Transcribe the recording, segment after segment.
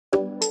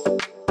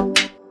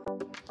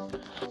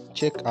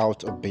check out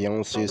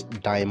Beyonce's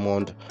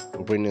Diamond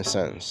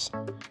Renaissance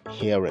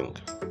hearing.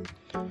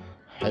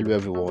 Hello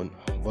everyone,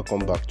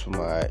 welcome back to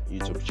my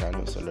YouTube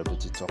channel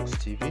Celebrity Talks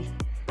TV.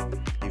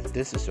 If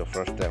this is your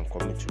first time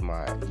coming to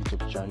my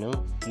YouTube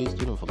channel, please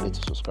do not forget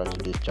to subscribe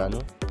to this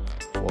channel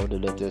for all the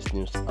latest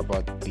news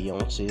about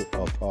Beyonce,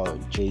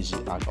 of Jay-Z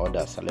and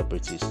other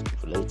celebrities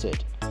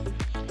related.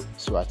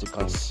 So as you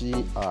can see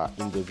in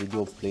the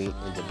video playing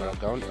in the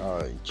background,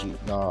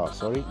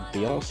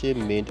 Beyonce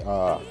made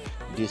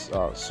this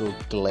so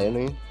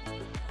glaring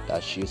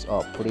that she's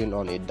putting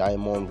on a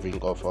diamond ring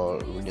of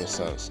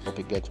Renaissance. Hope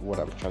you get what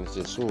I'm trying to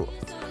say. So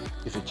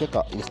if you check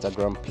our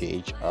Instagram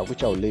page,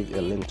 which I'll leave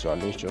a link to our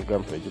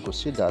Instagram page, you can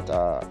see that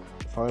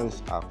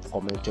fans have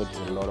commented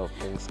a lot of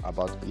things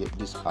about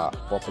this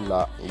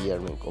popular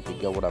earring. Hope you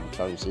get what I'm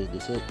trying to say. They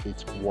say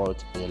it's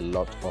worth a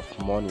lot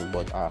of money,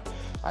 but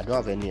I don't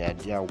have any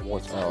idea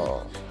what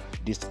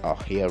this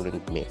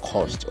earring may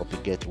cost. Hope you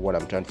get what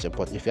I'm trying to say.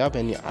 But if you have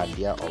any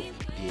idea of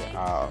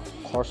the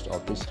cost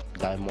of this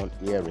diamond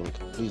earring,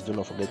 please do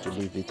not forget to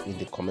leave it in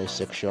the comment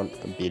section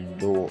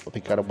below. Hope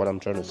you get what I'm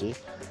trying to say.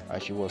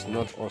 She was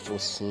not also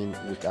seen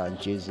with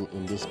Jay-Z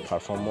in this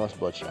performance,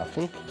 but I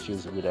think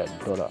she's with her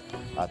daughter,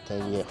 a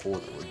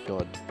 10-year-old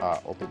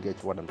daughter. Hope you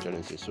get what I'm trying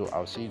to say. So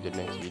I'll see you in the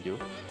next video.